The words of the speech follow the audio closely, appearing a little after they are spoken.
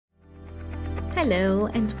Hello,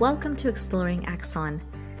 and welcome to Exploring Axon,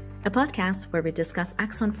 a podcast where we discuss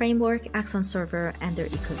Axon Framework, Axon Server, and their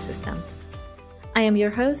ecosystem. I am your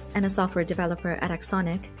host and a software developer at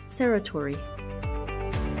Axonic, Sara.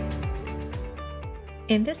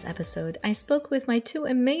 In this episode, I spoke with my two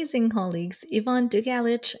amazing colleagues,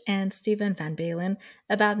 Dugalic and Steven van Beelen,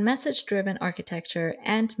 about message-driven architecture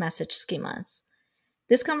and message schemas.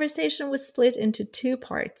 This conversation was split into two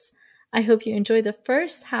parts. I hope you enjoy the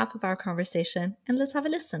first half of our conversation, and let's have a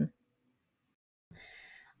listen.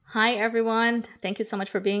 Hi, everyone. Thank you so much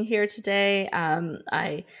for being here today.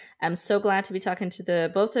 I am so glad to be talking to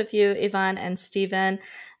the both of you, Ivan and Steven.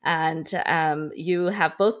 And you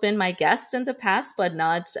have both been my guests in the past, but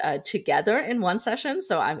not together in one session.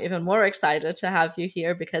 So I'm even more excited to have you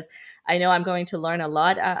here because I know I'm going to learn a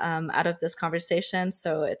lot out of this conversation.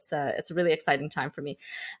 So it's a really exciting time for me.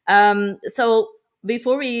 So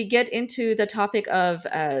before we get into the topic of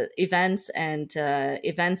events and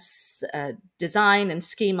events design and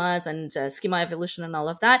schemas and schema evolution and all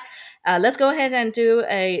of that, let's go ahead and do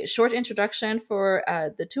a short introduction for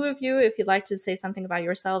the two of you. If you'd like to say something about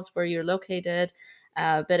yourselves, where you're located,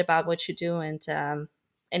 a bit about what you do, and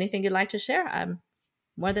anything you'd like to share, I'm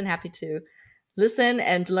more than happy to listen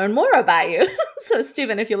and learn more about you. So,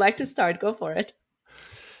 Steven, if you'd like to start, go for it.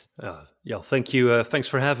 Yeah, thank you. Thanks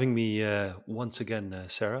for having me once again,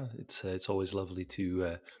 Sara. It's always lovely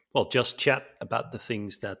to just chat about the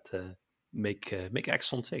things that make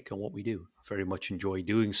Axon tick and what we do. Very much enjoy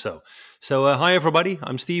doing so. So hi everybody,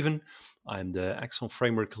 I'm Steven. I'm the Axon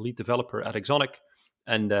Framework lead developer at Axonic,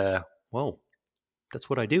 and that's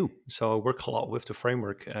what I do. So I work a lot with the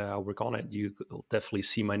framework. I work on it. You will definitely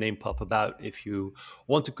see my name pop about if you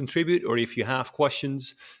want to contribute or if you have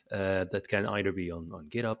questions. That can either be on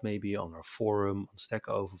GitHub, maybe on our forum, on Stack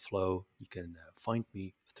Overflow. You can find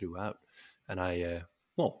me throughout. And I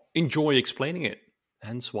enjoy explaining it.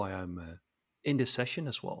 Hence why I'm in this session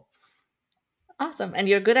as well. Awesome. And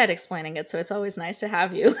you're good at explaining it, so it's always nice to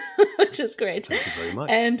have you, which is great. Thank you very much.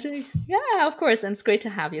 And yeah, of course. And it's great to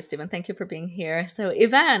have you, Steven. Thank you for being here. So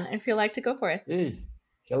Ivan, if you'd like to go for it. Hey,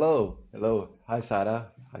 hello. Hi,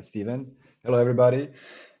 Sara. Hi, Steven. Hello, everybody.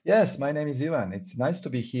 Yes, my name is Ivan. It's nice to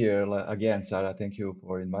be here again, Sara. Thank you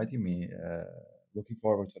for inviting me. Looking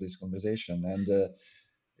forward to this conversation. And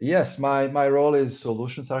yes, my role is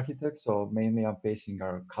solutions architect. So mainly I'm facing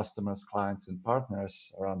our customers, clients, and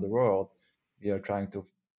partners around the world. We are trying to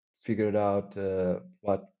figure it out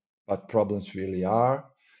what problems really are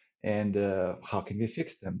and how can we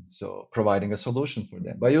fix them. So providing a solution for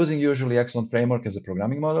them by using usually Axon Framework as a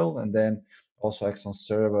programming model, and then also Axon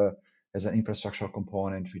Server as an infrastructural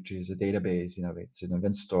component, which is a database, it's an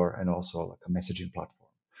event store and also like a messaging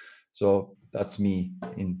platform. So that's me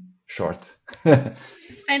in short.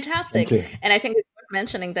 Fantastic. And I think it's worth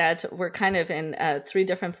mentioning that we're kind of in three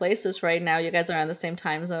different places right now. You guys are on the same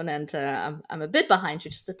time zone, and I'm a bit behind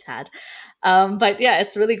you, just a tad. But yeah,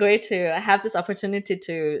 it's really great to have this opportunity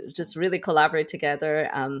to just really collaborate together.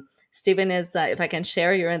 Steven is, if I can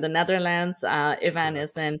share, you're in the Netherlands. Ivan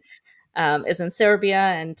is in Serbia,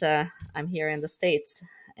 and I'm here in the States.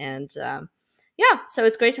 And yeah, so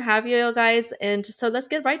it's great to have you guys. And so let's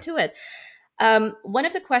get right to it. One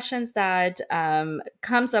of the questions that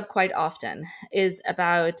comes up quite often is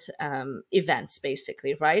about events,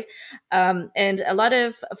 basically, right? And a lot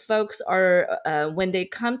of folks are, when they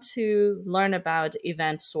come to learn about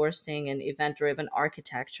event sourcing and event-driven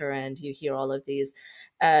architecture, and you hear all of these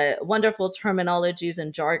wonderful terminologies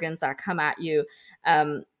and jargons that come at you,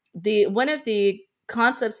 one of the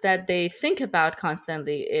concepts that they think about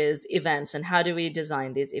constantly is events and how do we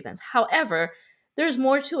design these events. However, there's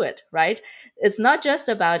more to it, right? It's not just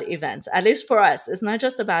about events, at least for us. It's not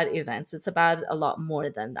just about events. It's about a lot more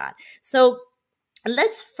than that. So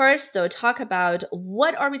let's first, though, talk about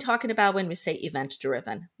what are we talking about when we say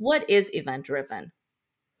event-driven? What is event-driven?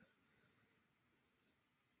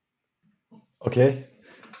 Okay.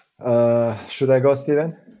 Should I go,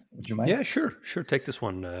 Steven? Would you mind? Yeah, sure. Take this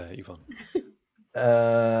one, Ivan.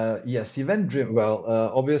 Yes, event-driven. Well,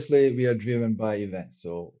 obviously, we are driven by events.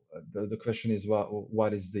 So the question is,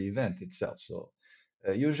 what is the event itself? So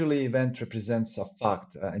usually, event represents a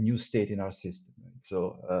fact, a new state in our system. Right?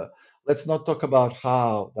 So let's not talk about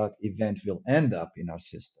how that event will end up in our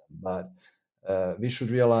system, but we should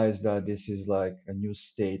realize that this is like a new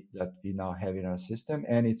state that we now have in our system,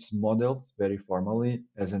 and it's modeled very formally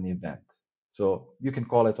as an event. So you can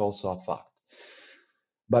call it also a fact.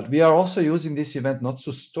 But we are also using this event not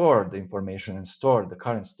to store the information and store the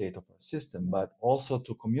current state of our system, but also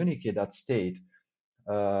to communicate that state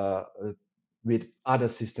with other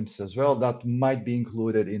systems as well that might be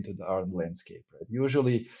included into our landscape. Right?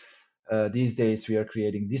 Usually, These days, we are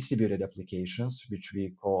creating distributed applications, which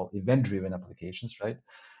we call event-driven applications, right?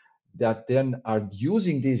 That then are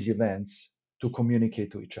using these events to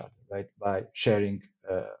communicate to each other, right? By sharing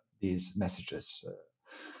these messages.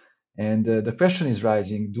 And the question is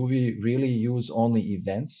rising, do we really use only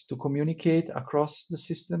events to communicate across the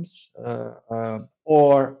systems?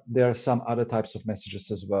 Or there are some other types of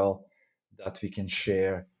messages as well that we can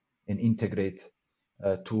share and integrate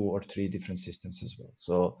 2 or 3 different systems as well.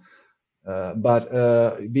 So, but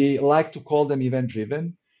we like to call them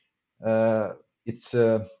event-driven. It's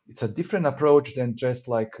a different approach than just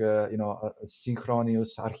like a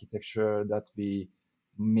synchronous architecture that we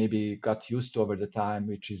maybe got used to over the time,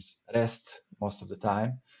 which is REST most of the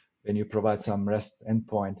time. When you provide some REST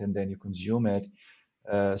endpoint and then you consume it,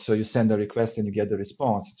 so you send a request and you get the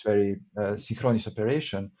response. It's very synchronous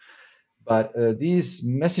operation. But these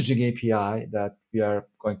messaging API that we are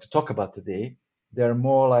going to talk about today, they're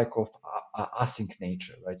more like of async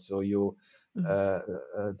nature, right? So you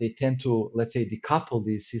they tend to, let's say, decouple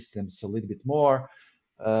these systems a little bit more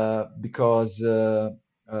because we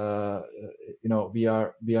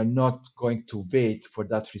are not going to wait for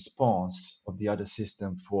that response of the other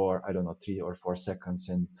system for, I don't know, 3 or 4 seconds,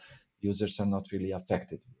 and users are not really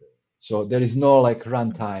affected. So there is no like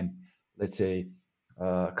runtime, let's say,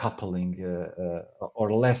 coupling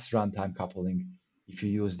or less runtime coupling if you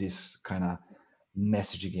use this kind of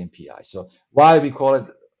messaging API. So why we call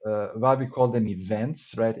them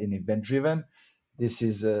events, right? In event driven. This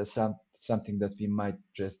is something that we might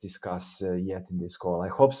just discuss yet in this call. I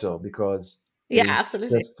hope so, because yeah,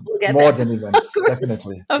 absolutely. We'll get more than events, of course,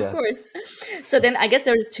 definitely. Of course. So then I guess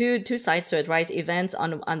there's two sides to it, right? Events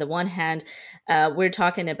on the one hand, we're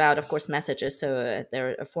talking about, of course, messages. So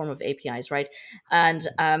they're a form of APIs, right? And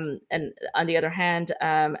on the other hand,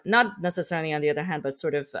 not necessarily on the other hand, but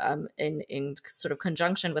sort of in sort of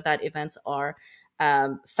conjunction with that, events are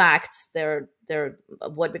facts. They're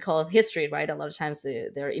what we call history, right? A lot of times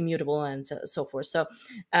they're immutable and so forth. So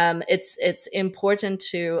it's important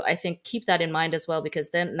to, I think, keep that in mind as well,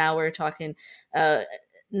 because then now we're talking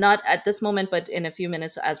not at this moment, but in a few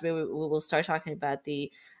minutes, as we will start talking about the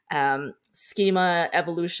schema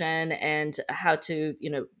evolution and how to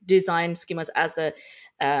design schemas as the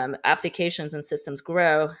applications and systems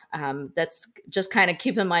grow. That's just kind of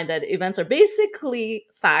keep in mind that events are basically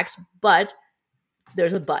fact, but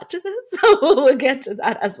there's a but. So we'll get to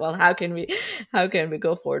that as well. How can we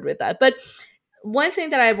go forward with that? But one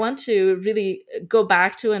thing that I want to really go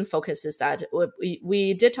back to and focus is that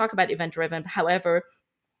we did talk about event driven. However,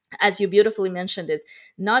 as you beautifully mentioned, is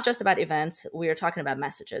not just about events. We are talking about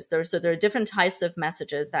messages. There are different types of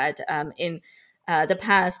messages that in the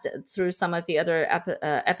past, through some of the other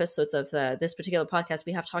episodes of this particular podcast,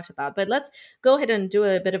 we have talked about. But let's go ahead and do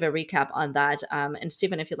a bit of a recap on that. And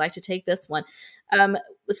Stephen, if you'd like to take this one.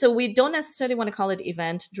 So we don't necessarily want to call it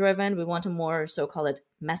event driven. We want to more so call it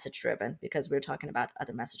message driven, because we're talking about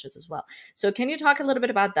other messages as well. So can you talk a little bit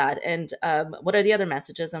about that? And what are the other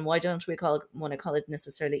messages? And why don't we want to call it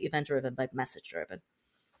necessarily event driven, but message driven?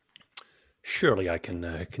 Surely I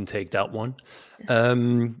can take that one.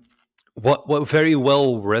 What very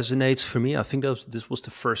well resonates for me, I think this was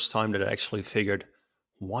the first time that I actually figured,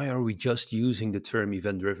 why are we just using the term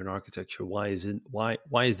event-driven architecture? Why is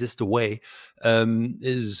this the way?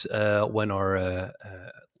 Is when our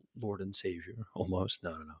Lord and Savior, almost,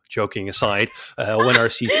 no, joking aside, when our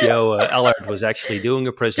CTO Allard was actually doing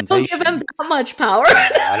a presentation. Don't give him that much power.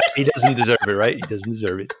 He doesn't deserve it, right? He doesn't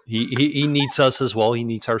deserve it. He needs us as well. He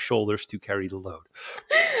needs our shoulders to carry the load.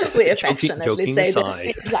 We affectionately say aside.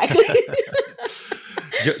 This. Exactly.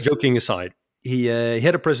 Joking aside, he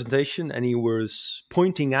had a presentation and he was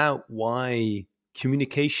pointing out why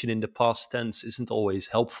communication in the past tense isn't always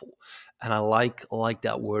helpful. And I like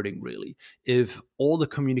that wording, really. If all the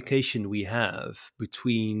communication we have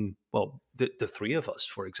between, well, the three of us,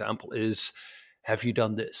 for example, is, have you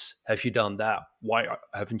done this? Have you done that? Why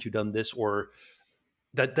haven't you done this? Or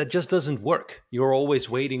that just doesn't work. You're always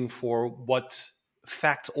waiting for what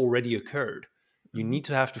fact already occurred. You need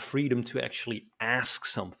to have the freedom to actually ask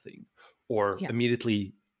something, or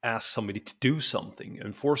immediately ask somebody to do something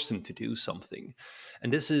and force them to do something.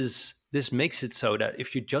 And this makes it so that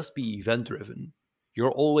if you just be event driven,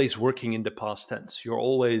 you're always working in the past tense. You're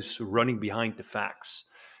always running behind the facts.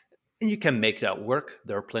 And you can make that work.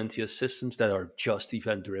 There are plenty of systems that are just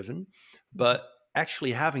event driven, but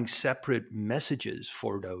actually having separate messages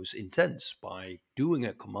for those intents by doing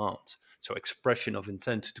a command, so expression of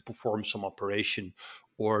intent to perform some operation,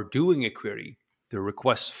 or doing a query, the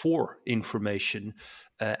request for information,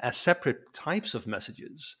 as separate types of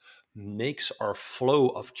messages, makes our flow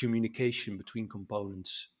of communication between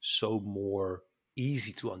components so more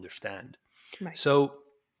easy to understand. Right. So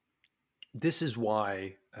this is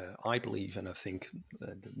why I believe, and I think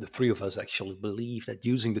the three of us actually believe, that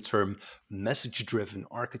using the term message-driven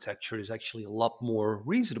architecture is actually a lot more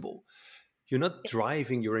reasonable. You're not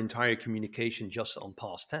driving your entire communication just on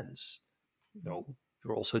past tense. No,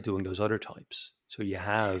 you're also doing those other types. So you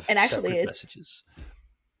have and actually separate messages.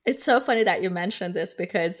 It's so funny that you mentioned this,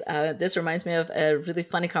 because this reminds me of a really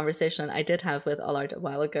funny conversation I did have with Allard a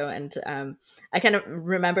while ago. And I can't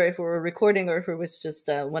remember if we were recording or if it was just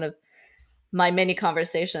one of my many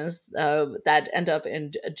conversations that end up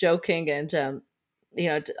in joking and,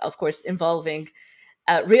 of course, involving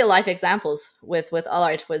real life examples with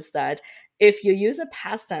Allard, was that if you use a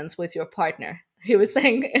past tense with your partner, he was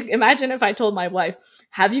saying, imagine if I told my wife,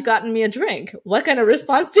 have you gotten me a drink? What kind of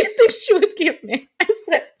response do you think she would give me? I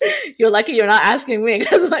said, you're lucky you're not asking me,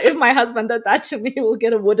 because if my husband did that to me, he will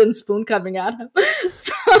get a wooden spoon coming at him.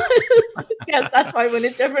 So yes, that's why we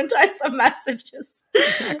need different types of messages.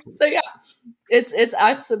 Exactly. So yeah, it's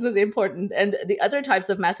absolutely important. And the other types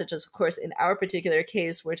of messages, of course, in our particular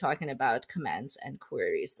case, we're talking about commands and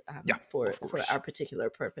queries for our particular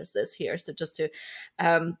purposes here. So just to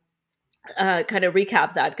kind of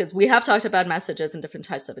recap that, because we have talked about messages and different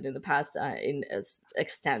types of it in the past in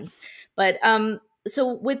extents. But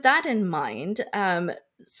so with that in mind,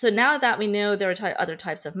 so now that we know there are other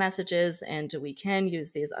types of messages and we can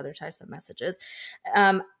use these other types of messages,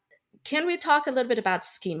 can we talk a little bit about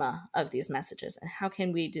schema of these messages and how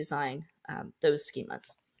can we design those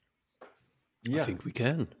schemas? Yeah. I think we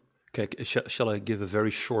can. Okay, shall I give a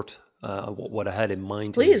very short, what I had in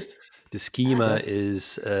mind? Please. The schema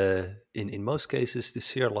is, in most cases, the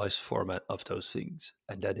serialized format of those things.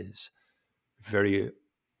 And that is very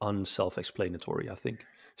unself-explanatory, I think.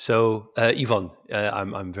 So, Ivan,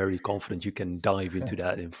 I'm very confident you can dive into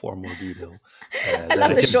that in far more detail. I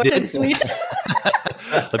love the short and sweet.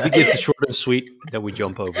 Let me give the short and sweet, then we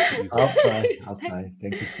jump over to you. I'll try.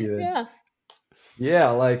 Thank you, Steven. Yeah,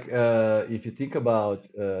 like if you think about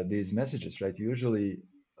these messages, right? Usually,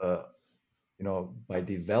 by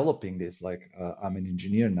developing this, like I'm an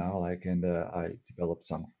engineer now, like, and I developed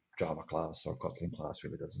some Java class or Kotlin class,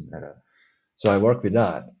 really doesn't matter. So I work with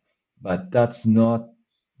that, but that's not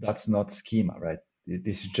schema, right?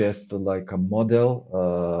 This is just like a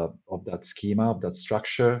model of that schema, of that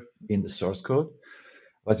structure in the source code.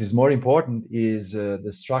 What is more important is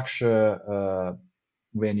the structure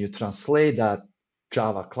when you translate that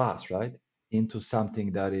Java class, right, into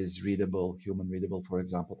something that is readable, human readable, for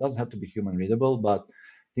example. It doesn't have to be human readable, but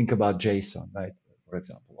think about JSON, right, for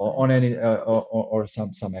example, or on any or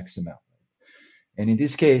some XML. And in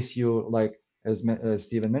this case, you, like as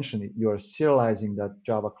Steven mentioned, you are serializing that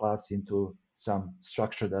Java class into some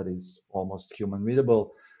structure that is almost human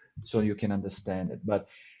readable, so you can understand it. But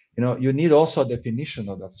you need also a definition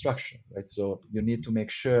of that structure, right? So you need to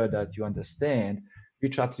make sure that you understand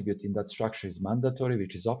which attribute in that structure is mandatory,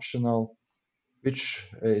 which is optional, which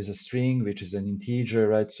is a string, which is an integer,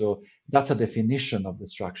 right? So that's a definition of the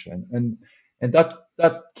structure, and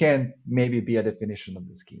that can maybe be a definition of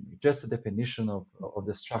the schema, just a definition of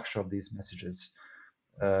the structure of these messages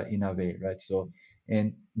in a way, right? So,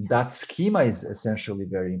 and that schema is essentially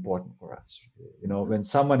very important for us. When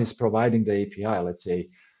someone is providing the API, let's say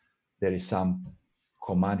there is some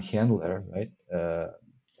command handler, right,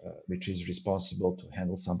 which is responsible to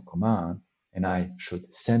handle some command, and I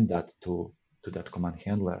should send that to that command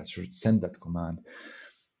handler. I should send that command.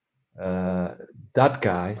 That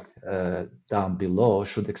guy down below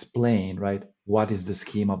should explain, right, what is the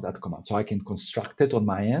schema of that command, so I can construct it on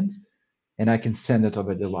my end and I can send it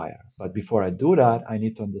over the wire. But before I do that, I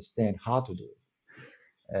need to understand how to do it.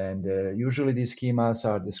 And usually these schemas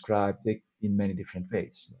are described in many different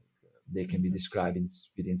ways. They can be described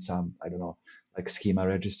within some, I don't know, like schema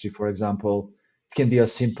registry, for example. It can be a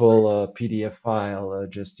simple PDF file,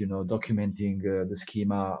 just documenting the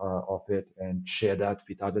schema of it and share that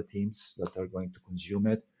with other teams that are going to consume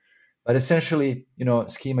it. But essentially,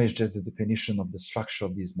 schema is just the definition of the structure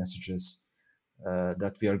of these messages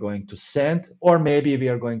that we are going to send, or maybe we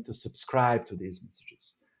are going to subscribe to these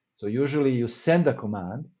messages. So usually you send a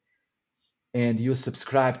command and you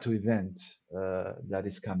subscribe to event that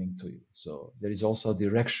is coming to you. So there is also a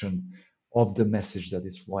direction of the message that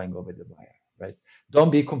is flowing over the wire, right?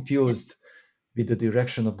 Don't be confused with the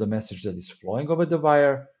direction of the message that is flowing over the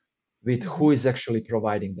wire with who is actually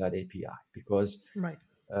providing that API, because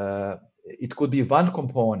it could be one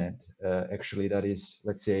component actually that is,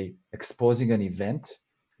 let's say, exposing an event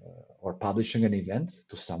or publishing an event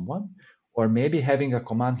to someone, or maybe having a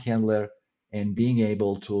command handler and being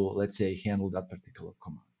able to, let's say, handle that particular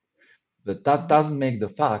command. But that doesn't make the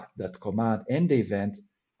fact that command and the event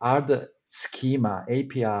are the schema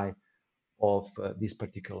API of this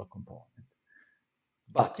particular component.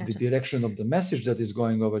 But the direction of the message that is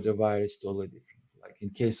going over the wire is totally different. Like in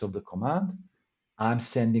case of the command, I'm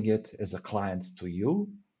sending it as a client to you,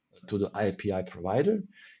 to the API provider.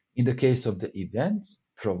 In the case of the event,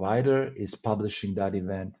 provider is publishing that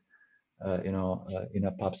event, in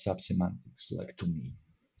a pub/sub semantics, like to me.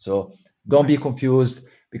 So don't be confused,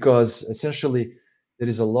 because essentially there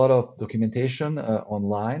is a lot of documentation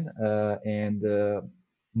online, and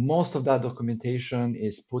most of that documentation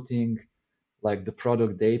is putting like the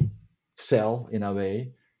product they sell in a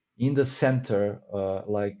way in the center,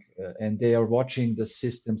 and they are watching the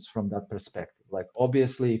systems from that perspective. Like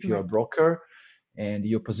obviously, if you're a broker and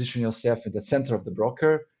you position yourself in the center of the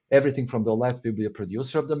broker, everything from the left will be a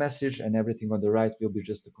producer of the message, and everything on the right will be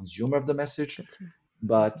just the consumer of the message.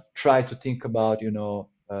 But try to think about,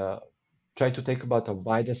 try to take about a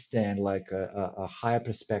wider stand, like a higher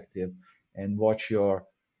perspective, and watch your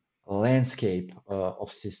landscape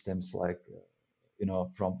of systems, like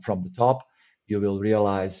from the top. You will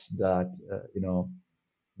realize that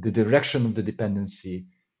the direction of the dependency,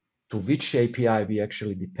 to which API we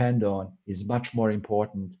actually depend on, is much more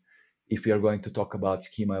important if we are going to talk about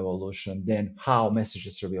schema evolution than how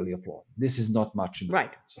messages are really flowing. This is not much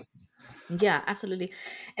important. Right. Yeah, absolutely.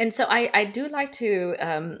 And so I do like to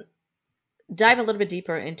dive a little bit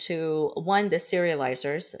deeper into the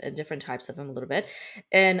serializers, different types of them a little bit.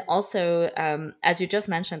 And also, as you just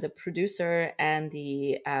mentioned, the producer and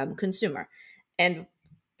the consumer, and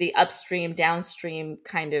the upstream, downstream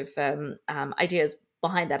kind of ideas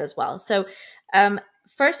behind that as well. So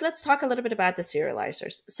first, let's talk a little bit about the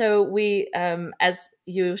serializers. So we, as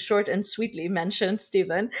you short and sweetly mentioned,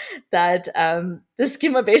 Stephen, that the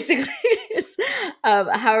schema basically is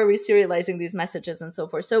how are we serializing these messages and so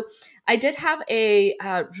forth. So I did have a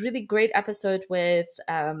really great episode with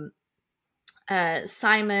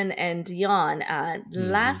Simon and Jan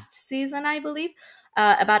last season, I believe,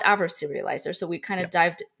 about our serializer. So we kind of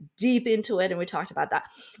dived deep into it and we talked about that.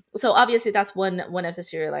 So obviously that's one of the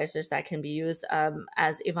serializers that can be used,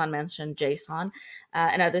 as Ivan mentioned, JSON.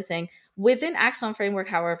 Another thing within Axon Framework,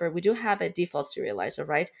 however, we do have a default serializer,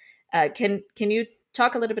 right? Can you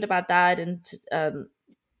talk a little bit about that, and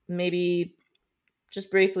maybe just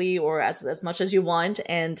briefly, or as much as you want,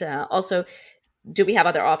 and also, do we have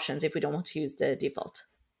other options if we don't want to use the default?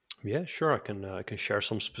 Yeah, sure. I can share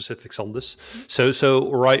some specifics on this.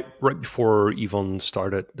 So right before Ivan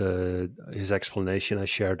started his explanation, I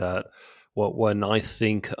shared that when I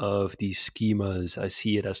think of these schemas, I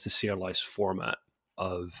see it as the serialized format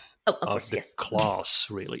of the class,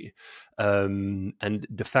 really. And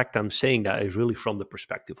the fact I'm saying that is really from the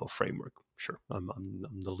perspective of framework. Sure, I'm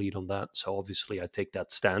the lead on that, so obviously I take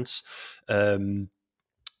that stance.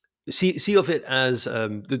 See of it as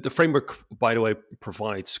the framework, by the way,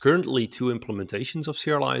 provides currently two implementations of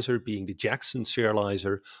serializer, being the Jackson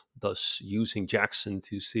serializer, thus using Jackson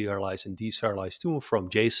to serialize and deserialize to and from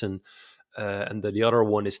JSON. And then the other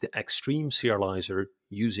one is the Xtreme serializer,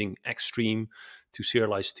 using Xtreme to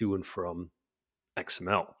serialize to and from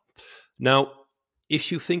XML. Now,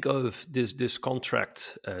 if you think of this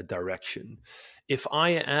contract direction, if I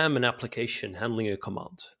am an application handling a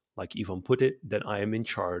command, like Ivan put it, then I am in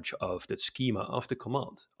charge of the schema of the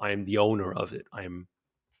command. I am the owner of it. I am,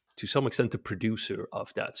 to some extent, the producer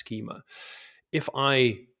of that schema. If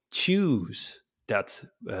I choose that,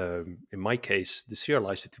 in my case, the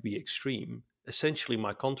serializer to be Xtreme, essentially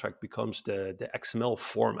my contract becomes the XML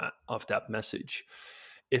format of that message.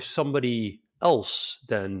 If somebody else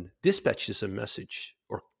then dispatches a message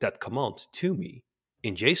or that command to me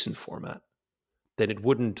in JSON format, then it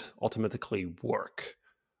wouldn't automatically work,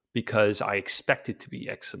 because I expect it to be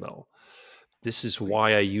XML. This is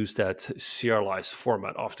why I use that serialized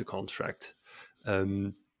format of the contract,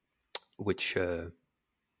 which I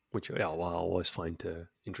always find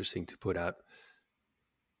interesting to put out.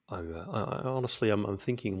 Honestly, I'm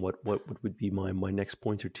thinking what would be my next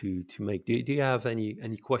pointer to make. Do you have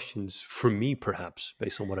any questions for me, perhaps,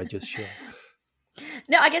 based on what I just shared?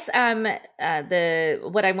 No, I guess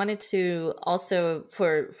what I wanted to also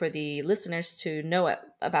for the listeners to know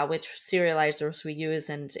about which serializers we use,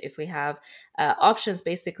 and if we have options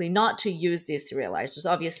basically not to use these serializers.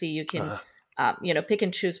 Obviously, you can pick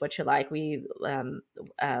and choose what you like. We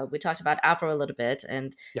talked about Avro a little bit,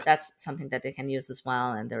 and that's something that they can use as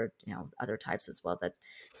well. And there are other types as well.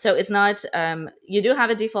 So it's not you do have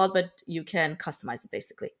a default, but you can customize it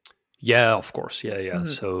basically. Yeah, of course. Yeah. Mm-hmm.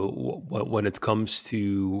 So when it comes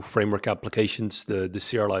to framework applications, the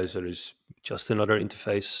serializer is just another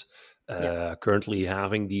interface. Currently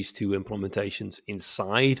having these two implementations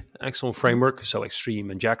inside Axon Framework, so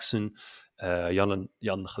Extreme and Jackson. Jan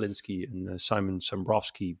Galinsky and Simon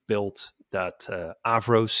Sambrowski built that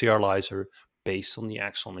Avro serializer based on the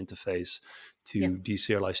Axon interface to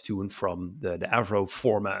deserialize to and from the Avro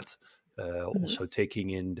format, also taking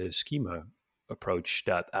in the schema approach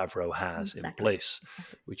that Avro has in place,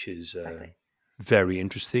 which is very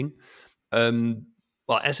interesting.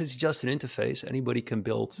 Well, as it's just an interface, anybody can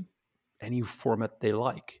build any format they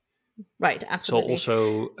like. Right, absolutely. So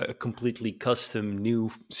also a completely custom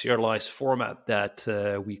new serialized format that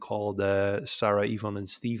we call the Sara, Ivan, and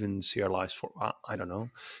Steven serialized format. I don't know.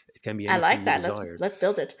 It can be anything I like that. Let's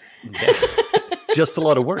build it. Yeah. It's just a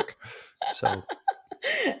lot of work. So,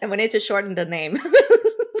 and we need to shorten the name.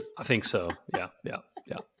 I think so. Yeah.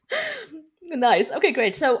 Nice. Okay,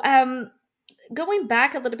 great. So going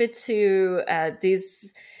back a little bit to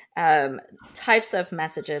these types of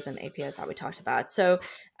messages and APIs that we talked about. So,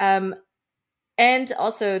 and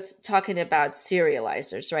also talking about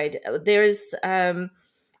serializers, right? There's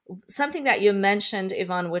something that you mentioned,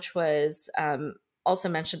 Ivan, which was also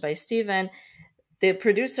mentioned by Steven, the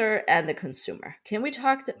producer and the consumer. Can we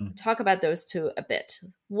talk about those two a bit?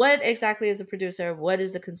 What exactly is a producer? What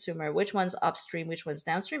is the consumer? Which one's upstream? Which one's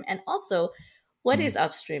downstream? And also, what is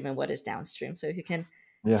upstream and what is downstream? So if you can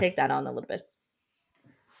take that on a little bit.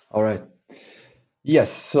 All right.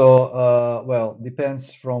 Yes. So, well,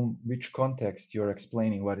 depends from which context you're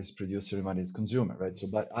explaining what is producer and what is consumer, right? So,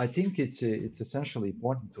 but I think it's essentially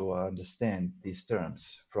important to understand these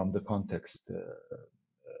terms from the context,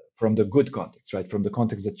 from the good context, right? From the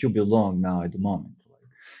context that you belong now at the moment. Right?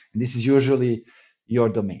 And this is usually your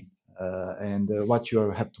domain and what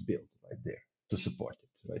you have to build right there to support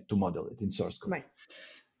it, right? To model it in source code. Right.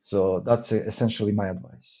 So that's essentially my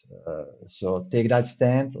advice. So take that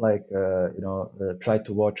stand, like, try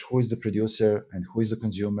to watch who is the producer and who is the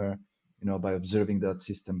consumer, by observing that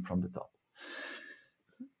system from the top.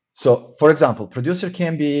 So, for example, producer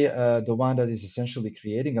can be the one that is essentially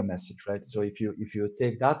creating a message, right? So if you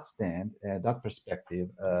take that stand, that perspective,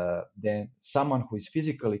 then someone who is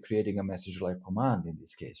physically creating a message like command in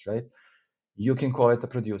this case, right? You can call it a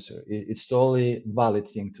producer. It's totally valid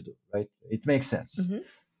thing to do, right? It makes sense.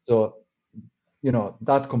 So,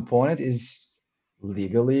 that component is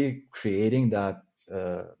legally creating that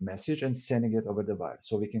message and sending it over the wire.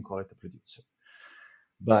 So we can call it a producer.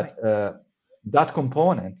 But that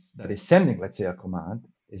component that is sending, let's say, a command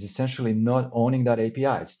is essentially not owning that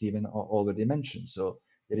API, Steven already mentioned. So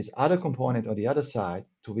there is other component on the other side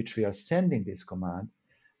to which we are sending this command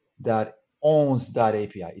that owns that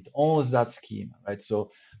API. It owns that schema, right?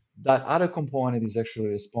 So that other component is actually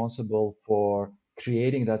responsible for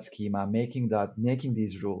creating that schema, making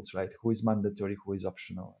these rules, right? Who is mandatory, who is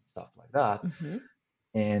optional, and stuff like that.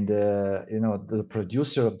 And the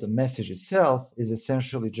producer of the message itself is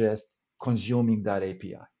essentially just consuming that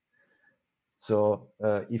API. So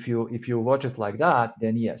if you watch it like that,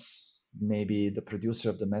 then yes, maybe the producer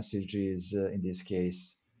of the message is in this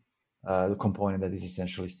case the component that is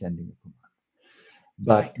essentially sending the command.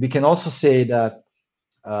 But we can also say that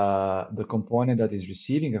the component that is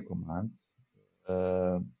receiving a command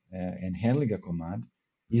and handling a command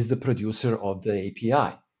is the producer of the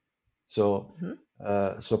API. So,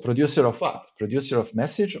 so producer of what? Producer of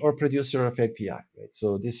message or producer of API, right?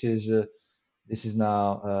 So this is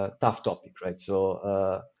now a tough topic, right?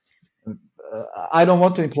 So I don't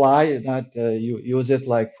want to imply that you use it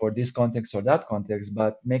like for this context or that context,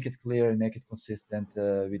 but make it clear and make it consistent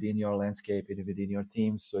within your landscape and within your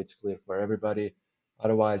teams, so it's clear for everybody.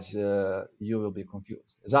 Otherwise, you will be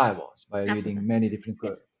confused, as I was, by reading many different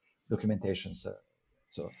documentations.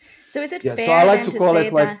 So is it fair so I like then to call say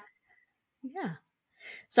it like, that? Yeah.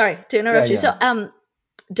 Sorry to interrupt you. So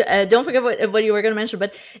don't forget what you were going to mention,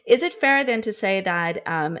 but is it fair then to say that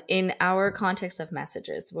in our context of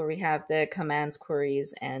messages, where we have the commands,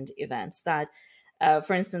 queries, and events, that,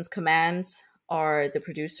 for instance, commands are the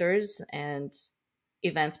producers and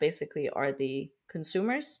events basically are the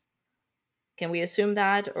consumers? Can we assume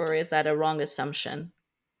that, or is that a wrong assumption?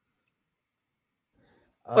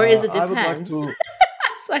 Or is it depends?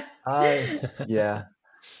 I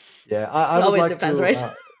would always like depends, to,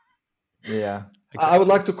 right? I would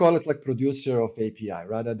like to call it like producer of API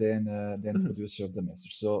rather than producer of the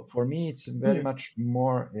message. So for me, it's very much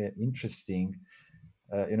more interesting,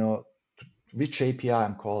 which API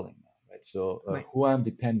I'm calling, right? So who I'm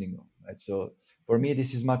depending on, right? So for me,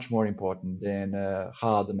 this is much more important than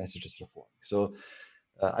how the messages are flowing. So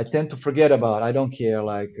I tend to forget about, I don't care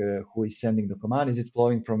like who is sending the command. Is it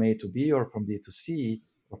flowing from A to B or from B to C?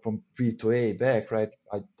 or from B to A back, right?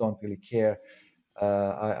 I don't really care.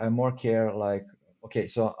 I more care like, okay,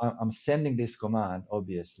 so I'm sending this command,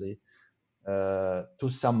 obviously, to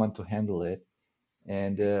someone to handle it.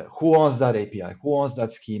 And who owns that API? Who owns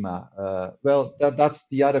that schema? Well, that's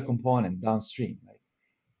the other component downstream, right?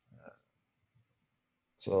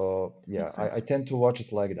 So yeah, I tend to watch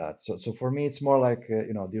it like that. So for me, it's more like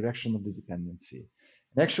direction of the dependency.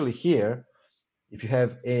 And actually here, if you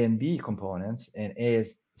have A and B components, and A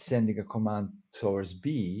is sending a command towards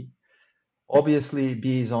B, obviously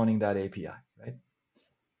B is owning that API,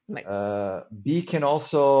 right? B can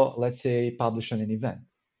also, let's say, publish an event,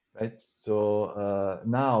 right? So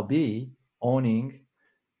now B owning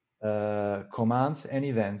commands and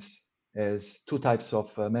events as two types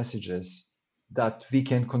of messages that we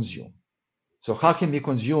can consume. So how can we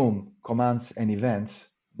consume commands and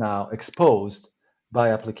events now exposed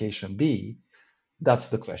by application B? That's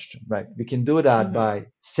the question, right? We can do that by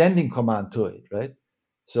sending command to it, right?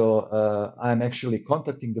 So I'm actually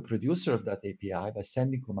contacting the producer of that API by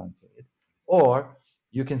sending command to it. Or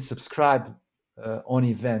you can subscribe on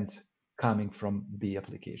event coming from B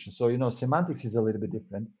application. So, semantics is a little bit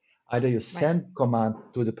different. Either you send command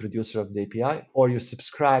to the producer of the API, or you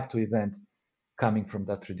subscribe to event coming from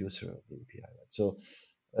that producer of the API. Right? So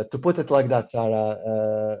to put it like that,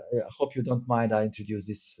 Sara, I hope you don't mind I introduce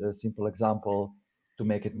this simple example to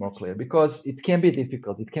make it more clear, because it can be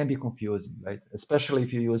difficult, it can be confusing, right? Especially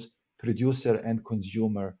if you use producer and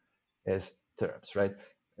consumer as terms, right?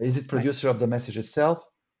 Is it producer of the message itself?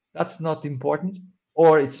 That's not important.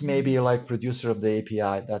 Or it's maybe like producer of the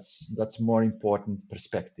API. That's more important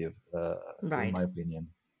perspective, in my opinion.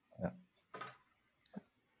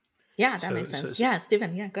 Yeah, that makes sense. Yeah,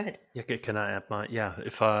 Stephen, yeah, go ahead. Yeah, can I add my,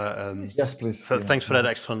 if I... yes, please. Thanks for that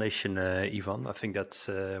explanation, Ivan. I think that's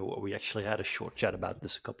what we actually had a short chat about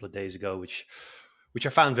this a couple of days ago, which I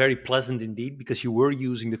found very pleasant indeed, because you were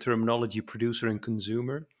using the terminology producer and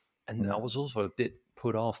consumer. And I was also a bit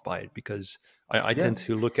put off by it, because I tend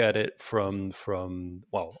to look at it from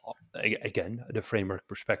well, again, the framework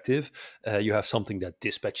perspective. You have something that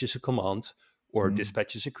dispatches a command, or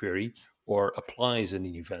dispatches a query, or applies an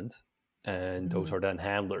event. And those are then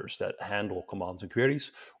handlers that handle commands and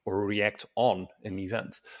queries or react on an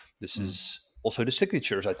event. This is also the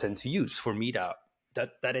signatures I tend to use. For me,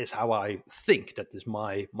 that is how I think. That is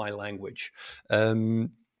my language.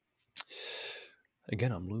 Again,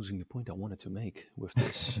 I'm losing the point I wanted to make with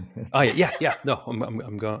this. No,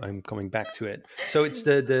 I'm coming back to it. So it's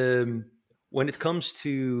the when it comes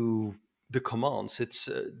to the commands, it's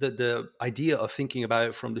the idea of thinking about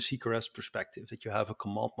it from the CQRS perspective, that you have a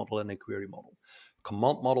command model and a query model.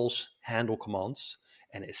 Command models handle commands,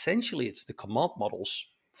 and essentially it's the command model's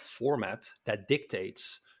format that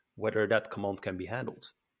dictates whether that command can be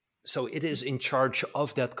handled. So it is in charge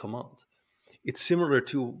of that command. It's similar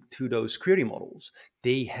to those query models.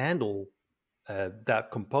 They handle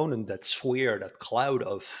that component, that sphere, that cloud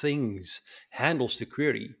of things handles the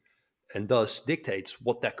query, and thus dictates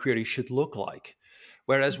what that query should look like.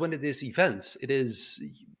 Whereas when it is events,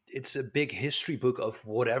 it's a big history book of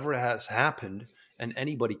whatever has happened, and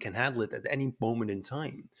anybody can handle it at any moment in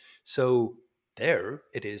time. So there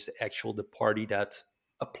it is the party that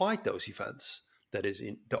applied those events that is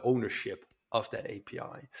in the ownership of that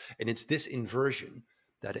API. And it's this inversion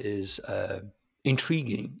that is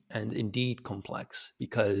intriguing and indeed complex,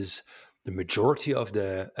 because the majority of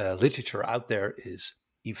the literature out there is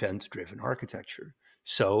event-driven architecture.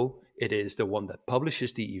 So it is the one that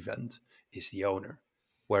publishes the event is the owner,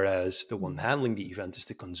 whereas the one handling the event is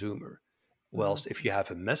the consumer. Whilst if you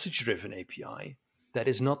have a message-driven API, that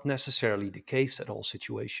is not necessarily the case at all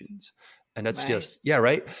situations. And that's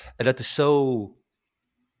right. And that is so,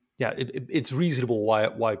 it's reasonable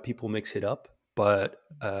why people mix it up. But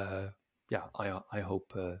I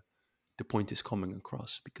hope the point is coming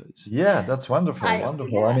across, because that's wonderful.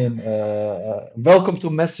 Wonderful. I mean, welcome to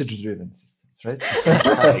message-driven systems,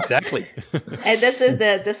 right? Exactly. And this is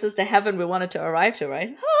the heaven we wanted to arrive to,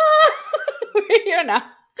 right? We're here now.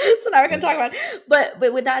 So now we can talk about it. But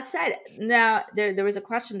with that said, now there was a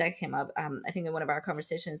question that came up, I think in one of our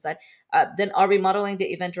conversations, that then are we modeling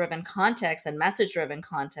the event-driven context and message-driven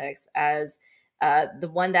context as the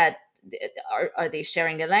one that are they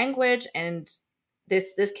sharing a language? And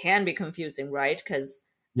this can be confusing, right? Because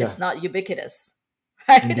it's not ubiquitous,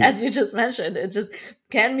 right? Indeed. As you just mentioned, it just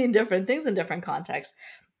can mean different things in different contexts.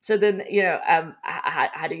 So then,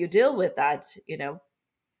 how do you deal with that?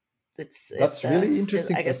 That's really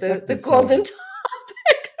interesting. I guess the golden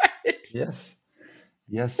topic, right?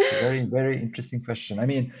 Yes, very, very interesting question. I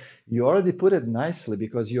mean, you already put it nicely,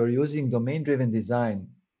 because you're using domain-driven design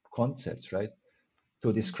concepts, right?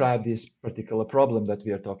 to describe this particular problem that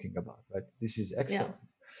we are talking about, right? This is excellent.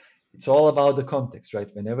 It's all about the context, right?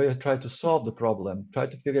 Whenever you try to solve the problem, try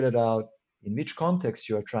to figure it out in which context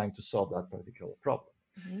you are trying to solve that particular problem.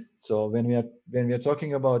 So when we are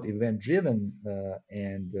talking about event-driven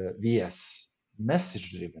and VS,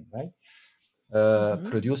 message-driven, right?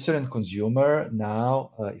 Producer and consumer,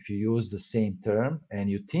 now if you use the same term and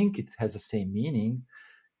you think it has the same meaning,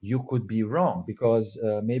 you could be wrong, because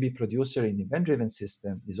maybe producer in event-driven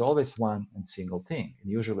system is always one and single thing,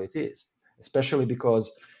 and usually it is, especially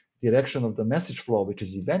because direction of the message flow, which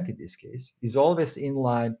is event in this case, is always in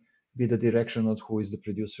line with the direction of who is the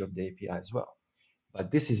producer of the API as well. But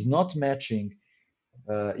this is not matching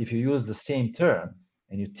if you use the same term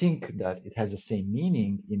and you think that it has the same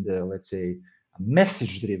meaning in the, let's say, a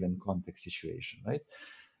message-driven context situation, right?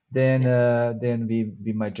 Then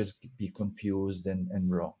we might just be confused and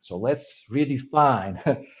wrong. So let's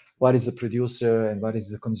redefine what is a producer and what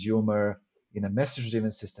is a consumer in a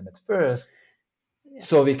message-driven system at first,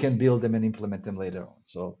 so we can build them and implement them later on.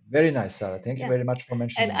 So very nice, Sara. Thank you very much for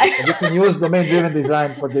mentioning that. So we can use domain-driven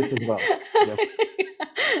design for this as well. Yes.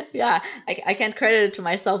 Yeah, I can't credit it to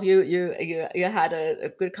myself. You had a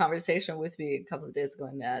good conversation with me a couple of days ago,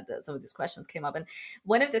 and some of these questions came up. And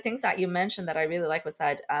one of the things that you mentioned that I really like was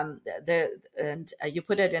that you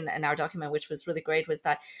put it in our document, which was really great, was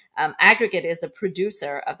that aggregate is the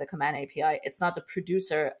producer of the command API. It's not the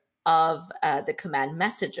producer of the command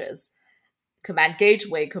messages. Command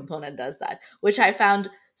gateway component does that, which I found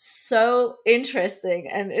so interesting.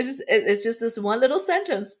 And it's just this one little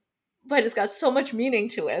sentence, but it's got so much meaning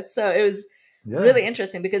to it. So it was really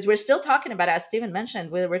interesting, because we're still talking about, as Stephen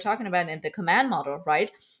mentioned, we're talking about in the command model,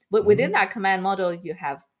 right? But within that command model, you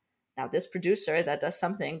have now this producer that does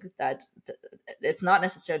something that it's not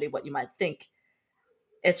necessarily what you might think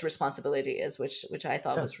its responsibility is, which I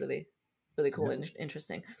thought was really, really cool and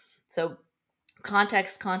interesting. So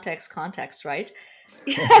context, right?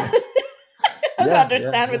 To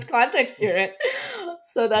understand what context you're in.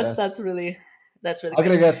 So that's really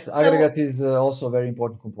Aggregate is also a very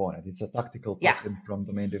important component. It's a tactical pattern from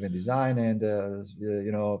domain-driven design, and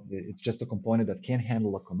it's just a component that can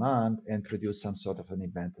handle a command and produce some sort of an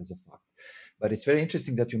event as a fact. But it's very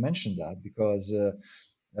interesting that you mentioned that, because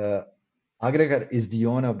aggregate is the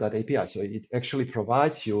owner of that API. So it actually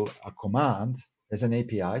provides you a command as an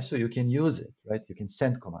API, so you can use it, right? You can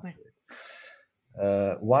send command to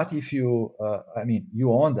it. What if you,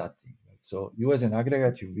 you own that thing, right? So you as an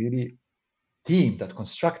aggregate, you really, team that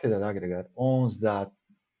constructed that aggregate owns that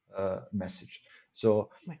message.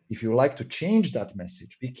 So if you like to change that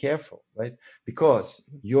message, be careful, right? Because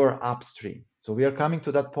you're upstream. So we are coming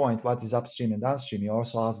to that point, what is upstream and downstream? You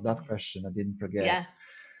also asked that question, I didn't forget.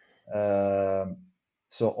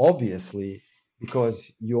 So obviously,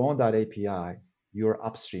 because you own that API, you're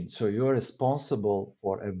upstream. So you're responsible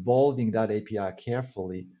for evolving that API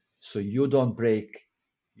carefully, so you don't break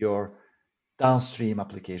your downstream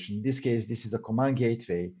application. In this case, this is a command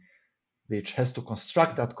gateway, which has to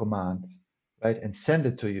construct that command, right, and send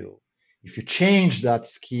it to you. If you change that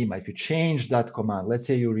schema, if you change that command, let's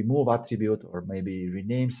say you remove attribute or maybe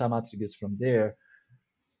rename some attributes from there,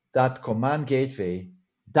 that command gateway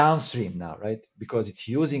downstream now, right, because it's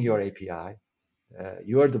using your API,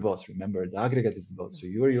 you're the boss. Remember, the aggregate is the boss, so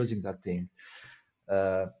you're using that thing.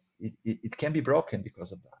 It can be broken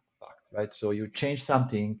because of that fact, right? So you change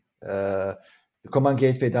something, the command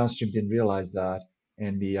gateway downstream didn't realize that,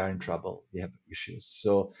 and we are in trouble. We have issues.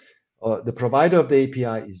 So the provider of the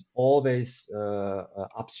API is always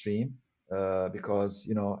upstream,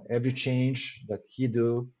 because every change that he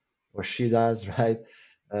do or she does, right,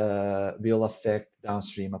 will affect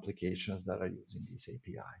downstream applications that are using this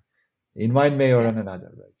API in one way or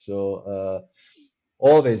another, right? So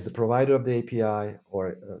always the provider of the API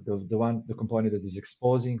or the component that is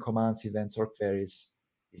exposing commands, events, or queries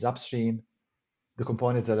is upstream. The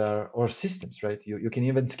components that are, or systems, right? You can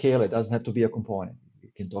even scale it. It doesn't have to be a component. You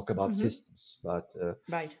can talk about systems, but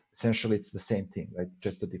essentially it's the same thing, right?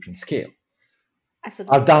 Just a different scale.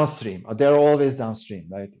 Absolutely. Are downstream. They're always downstream,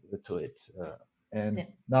 right, to it.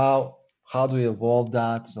 Now, how do we evolve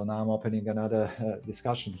that? So now I'm opening another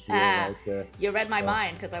discussion here. You read my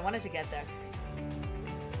mind, because I wanted to get there.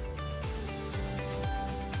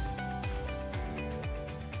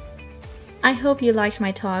 I hope you liked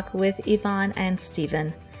my talk with Ivan and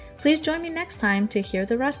Stephen. Please join me next time to hear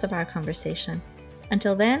the rest of our conversation.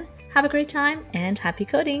 Until then, have a great time and happy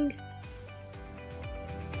coding!